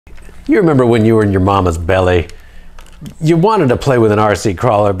You remember when you were in your mama's belly, you wanted to play with an RC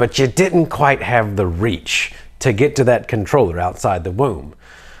crawler, but you didn't quite have the reach to get to that controller outside the womb.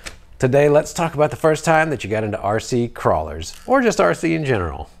 Today, let's talk about the first time that you got into RC crawlers, or just RC in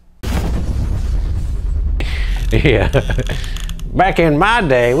general. Yeah. Back in my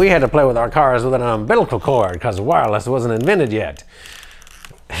day, we had to play with our cars with an umbilical cord because wireless wasn't invented yet.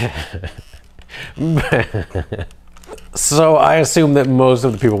 So I assume that most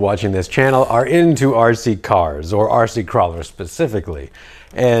of the people watching this channel are into RC cars, or RC crawlers specifically.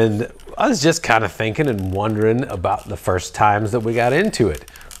 And I was just kind of thinking and wondering about the first times that we got into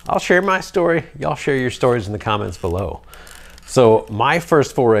it. I'll share my story. Y'all share your stories in the comments below. So my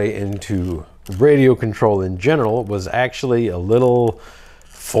first foray into radio control in general was actually a little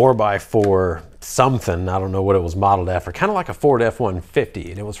 4x4 something. I don't know what it was modeled after, kind of like a Ford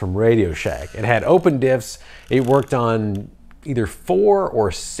F-150, and it was from Radio Shack. It had open diffs. It worked on either 4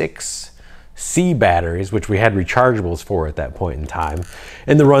 or 6 C batteries, which we had rechargeables for at that point in time.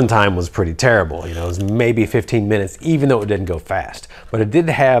 And the runtime was pretty terrible. You know, it was maybe 15 minutes, even though it didn't go fast. But it did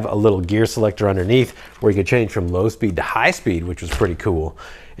have a little gear selector underneath where you could change from low speed to high speed, which was pretty cool.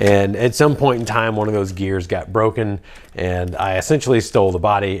 And at some point in time, one of those gears got broken, and I essentially stole the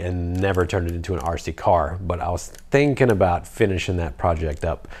body and never turned it into an RC car. But I was thinking about finishing that project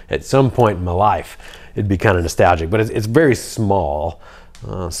up at some point in my life. It'd be kind of nostalgic, but it's very small.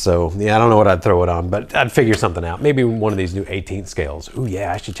 So yeah, I don't know what I'd throw it on, but I'd figure something out. Maybe one of these new 18th scales. Ooh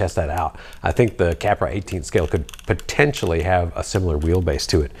yeah, I should test that out. I think the Capra 18th scale could potentially have a similar wheelbase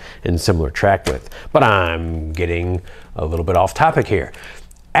to it and similar track width. But I'm getting a little bit off topic here.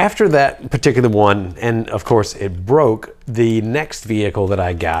 After that particular one, and of course it broke, the next vehicle that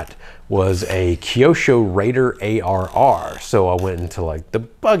I got was a Kyosho Raider ARR. So I went into like the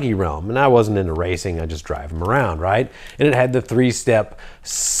buggy realm, and I wasn't into racing, I just drive them around, right? And it had the 3-step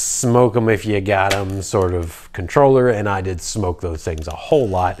smoke them if you got them sort of controller, and I did smoke those things a whole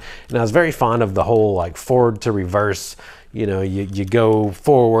lot. And I was very fond of the whole like forward to reverse. You know, you go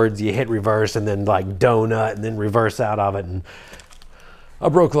forwards, you hit reverse, and then like donut, and then reverse out of it. And I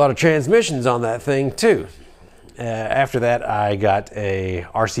broke a lot of transmissions on that thing too. After that, I got a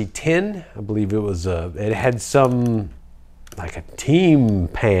RC10. I believe it was it had some like a team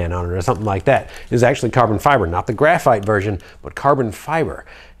pan on it or something like that. It was actually carbon fiber, not the graphite version, but carbon fiber.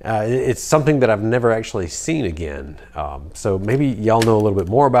 It's something that I've never actually seen again. So maybe y'all know a little bit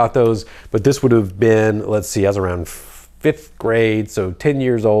more about those, but this would have been, let's see, I was around 5th grade, so 10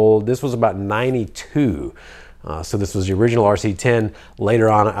 years old. This was about 92. So this was the original RC10. Later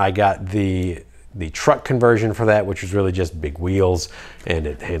on, I got the truck conversion for that, which was really just big wheels, and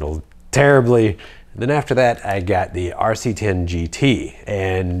it handled terribly. And then after that, I got the RC10 GT,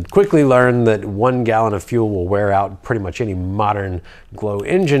 and quickly learned that 1 gallon of fuel will wear out pretty much any modern glow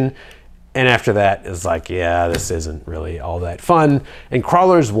engine. And after that, it's like, yeah, this isn't really all that fun. And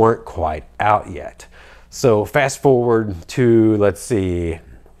crawlers weren't quite out yet. So fast forward to, let's see,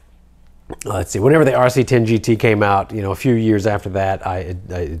 whenever the RC10 GT came out, you know, a few years after that,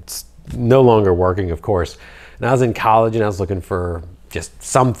 it's no longer working, of course. And I was in college, and I was looking for just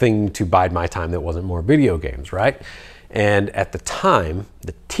something to bide my time that wasn't more video games, right? And at the time,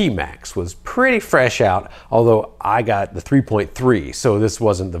 the T-Max was pretty fresh out, although I got the 3.3. So this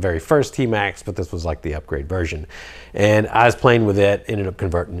wasn't the very first T-Max, but this was like the upgrade version. And I was playing with it, ended up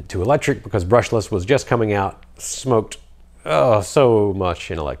converting it to electric because brushless was just coming out, smoked so much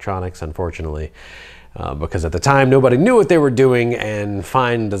in electronics, unfortunately, because at the time nobody knew what they were doing. And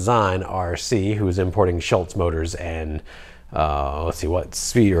Fine Design RC, who was importing Schultz motors and let's see, what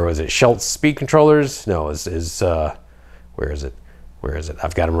speed, or was it Schultz speed controllers? No, where is it?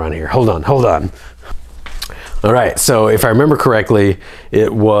 I've got them around here. Hold on. All right, so if I remember correctly,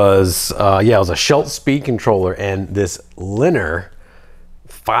 it was yeah, it was a Schultz speed controller, and this Linner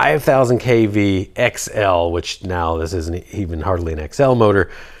 5000 kV XL, which now this isn't even hardly an XL motor.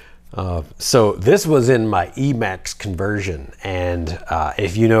 So this was in my Emax conversion. And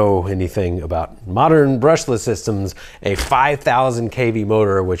if you know anything about modern brushless systems, a 5000 kV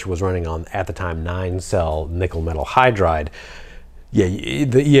motor, which was running on, at the time, 9-cell nickel metal hydride, yeah,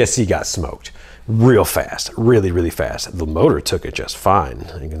 the ESC got smoked real fast, really fast. The motor took it just fine.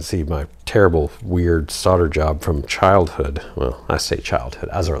 You can see my terrible, weird solder job from childhood. Well, I say childhood,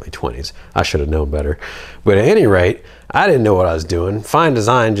 I was early 20s. I should have known better. But at any rate, I didn't know what I was doing. Fine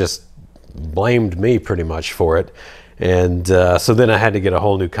Design just blamed me pretty much for it. And so then I had to get a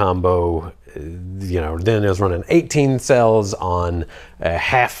whole new combo. You know, then it was running 18 cells on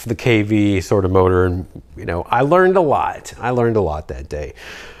half the kV sort of motor. And, you know, I learned a lot. I learned a lot that day.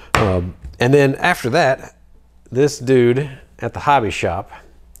 And then after that, this dude at the hobby shop,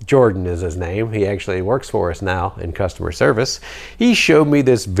 Jordan is his name. He actually works for us now in customer service. He showed me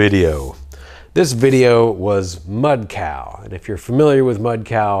this video. This video was Mud Cow. And if you're familiar with Mud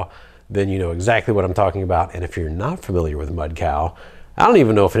Cow, then you know exactly what I'm talking about. And if you're not familiar with Mud Cow, I don't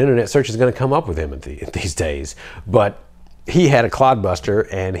even know if an internet search is going to come up with him these days. But he had a clodbuster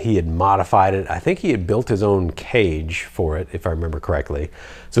and he had modified it. I think he had built his own cage for it, if I remember correctly.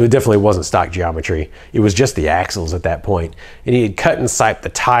 So it definitely wasn't stock geometry. It was just the axles at that point. And he had cut and siped the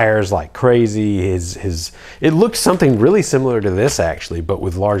tires like crazy. It looked something really similar to this actually, but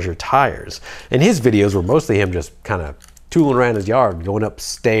with larger tires. And his videos were mostly him just kind of tooling around his yard, going up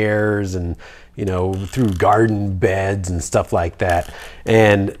stairs and, you know, through garden beds and stuff like that.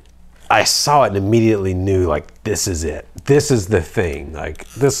 And I saw it and immediately knew, like, this is it. This is the thing. Like,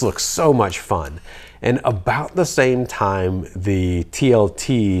 this looks so much fun. And about the same time, the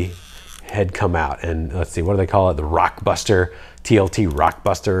TLT had come out. And let's see, what do they call it? The Rockbuster, TLT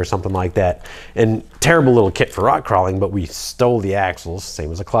Rockbuster or something like that. And terrible little kit for rock crawling, but we stole the axles,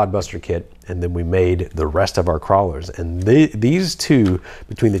 same as a clodbuster kit, and then we made the rest of our crawlers. And these two,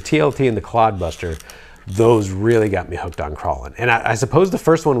 between the TLT and the clodbuster, those really got me hooked on crawling. And I suppose the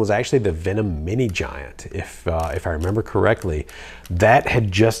first one was actually the Venom Mini Giant, if I remember correctly. That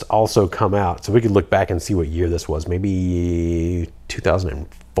had just also come out. So we could look back and see what year this was, maybe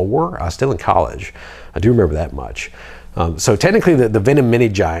 2004? I was still in college. I do remember that much. So technically the Venom Mini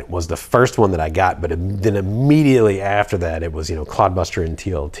Giant was the first one that I got, but then immediately after that, it was, you know, clodbuster and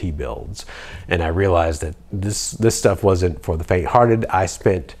TLT builds. And I realized that this stuff wasn't for the faint-hearted. I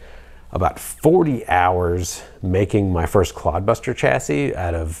spent about 40 hours making my first clodbuster chassis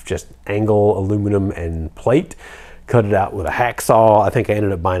out of just angle aluminum and plate. Cut it out with a hacksaw. I think I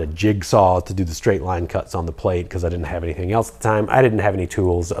ended up buying a jigsaw to do the straight line cuts on the plate because I didn't have anything else at the time. I didn't have any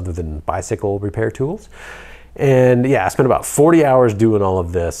tools other than bicycle repair tools. And yeah, I spent about 40 hours doing all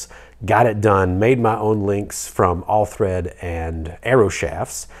of this, got it done, made my own links from all thread and arrow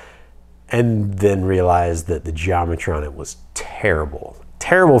shafts, and then realized that the geometry on it was terrible.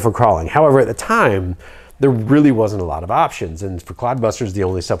 Terrible for crawling. However, at the time, there really wasn't a lot of options. And for clodbusters, the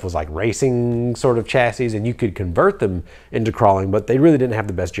only stuff was like racing sort of chassis, and you could convert them into crawling, but they really didn't have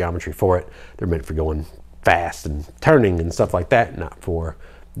the best geometry for it. They're meant for going fast and turning and stuff like that, not for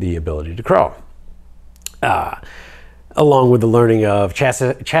the ability to crawl. Along with the learning of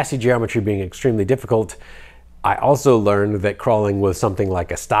chassis geometry being extremely difficult, I also learned that crawling with something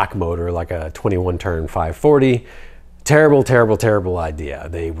like a stock motor, like a 21 turn 540, terrible, terrible, terrible idea.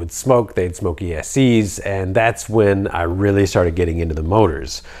 They would smoke, they'd smoke ESCs, and that's when I really started getting into the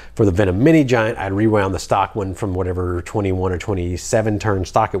motors. For the Venom Mini Giant, I rewound the stock one from whatever 21 or 27 turn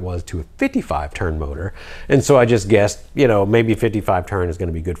stock it was to a 55 turn motor. And so I just guessed, you know, maybe 55 turn is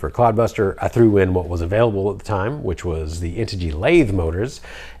gonna be good for a clodbuster. I threw in what was available at the time, which was the Innogy lathe motors.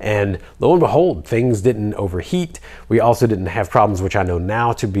 And lo and behold, things didn't overheat. We also didn't have problems, which I know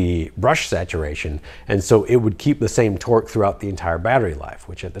now to be brush saturation. And so it would keep the same torque throughout the entire battery life,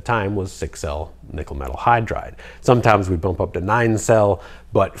 which at the time was 6-cell nickel metal hydride. Sometimes we bump up to 9-cell,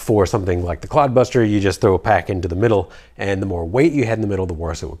 but for something like the clodbuster, you just throw a pack into the middle, and the more weight you had in the middle, the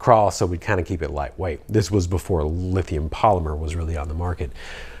worse it would crawl, so we'd kind of keep it lightweight. This was before lithium polymer was really on the market.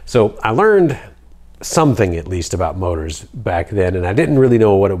 So I learned something at least about motors back then, and I didn't really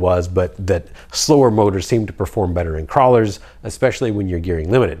know what it was, but that slower motors seem to perform better in crawlers, especially when you're gearing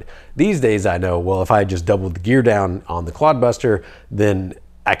limited. These days I know, well, if I just doubled the gear down on the clodbuster, then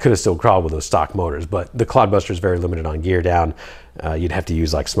I could have still crawled with those stock motors, but the clodbuster is very limited on gear down. You'd have to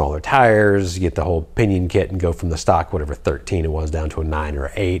use like smaller tires, get the whole pinion kit and go from the stock, whatever 13 it was, down to a 9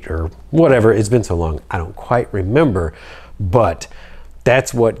 or 8 or whatever. It's been so long, I don't quite remember, but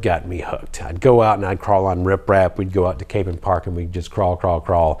that's what got me hooked. I'd go out and I'd crawl on riprap. We'd go out to Cape and Park and we'd just crawl, crawl,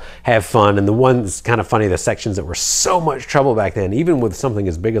 crawl, have fun. And the ones kind of funny, the sections that were so much trouble back then, even with something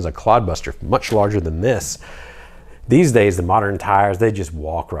as big as a clodbuster, much larger than this, these days, the modern tires, they just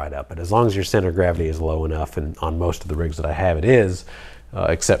walk right up. And as long as your center of gravity is low enough, and on most of the rigs that I have, it is,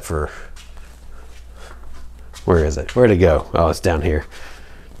 except for, where is it? Where'd it go? Oh, it's down here.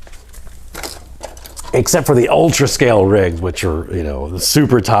 Except for the ultra scale rigs, which are, you know,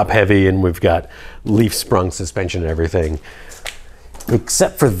 super top heavy, and we've got leaf sprung suspension and everything.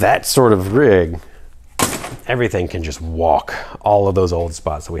 Except for that sort of rig, everything can just walk all of those old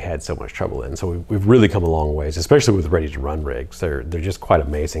spots that we had so much trouble in. So we've really come a long ways, especially with ready to run rigs. They're just quite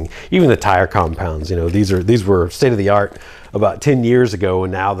amazing. Even the tire compounds, you know, these were state of the art about 10 years ago,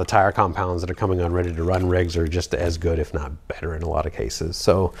 and now the tire compounds that are coming on ready to run rigs are just as good, if not better in a lot of cases.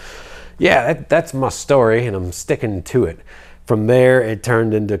 So yeah, that's my story, and I'm sticking to it. From there, it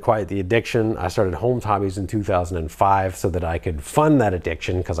turned into quite the addiction. I started Holmes Hobbies in 2005 so that I could fund that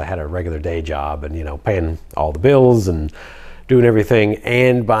addiction, because I had a regular day job and, you know, paying all the bills and doing everything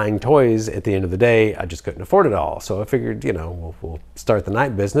and buying toys. At the end of the day, I just couldn't afford it all. So I figured, you know, we'll start the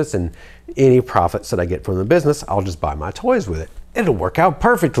night business, and any profits that I get from the business, I'll just buy my toys with it. It'll work out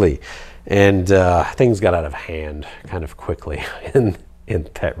perfectly. And things got out of hand kind of quickly in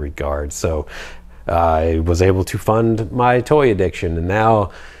that regard. So I was able to fund my toy addiction, and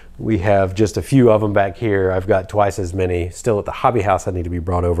now we have just a few of them back here. I've got twice as many still at the hobby house I need to be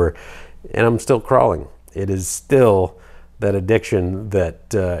brought over, and I'm still crawling. It is still that addiction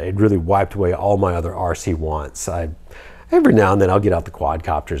that it really wiped away all my other RC wants. Every now and then I'll get out the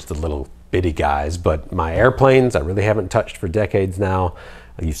quadcopters, the little bitty guys, but my airplanes I really haven't touched for decades now.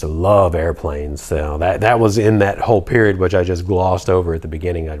 I used to love airplanes, so that was in that whole period, which I just glossed over at the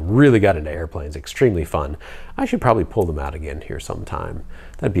beginning. I really got into airplanes, extremely fun. I should probably pull them out again here sometime.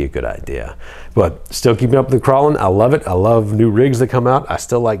 That'd be a good idea. But still keeping up with the crawling. I love it. I love new rigs that come out. I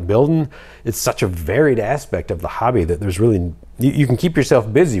still like building. It's such a varied aspect of the hobby that there's really, you can keep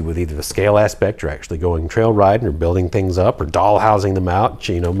yourself busy with either the scale aspect, or actually going trail riding, or building things up, or doll housing them out,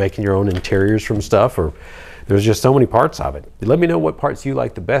 you know, making your own interiors from stuff, or there's just so many parts of it. Let me know what parts you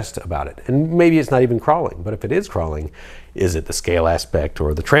like the best about it. And maybe it's not even crawling, but if it is crawling, is it the scale aspect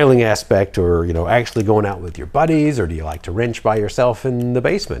or the trailing aspect, or, you know, actually going out with your buddies, or do you like to wrench by yourself in the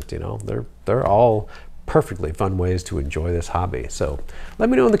basement? You know, they're all perfectly fun ways to enjoy this hobby. So let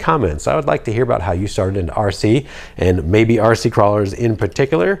me know in the comments. I would like to hear about how you started into RC, and maybe RC crawlers in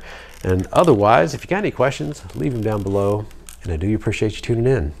particular. And otherwise, if you got any questions, leave them down below. And I do appreciate you tuning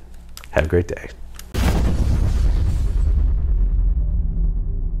in. Have a great day.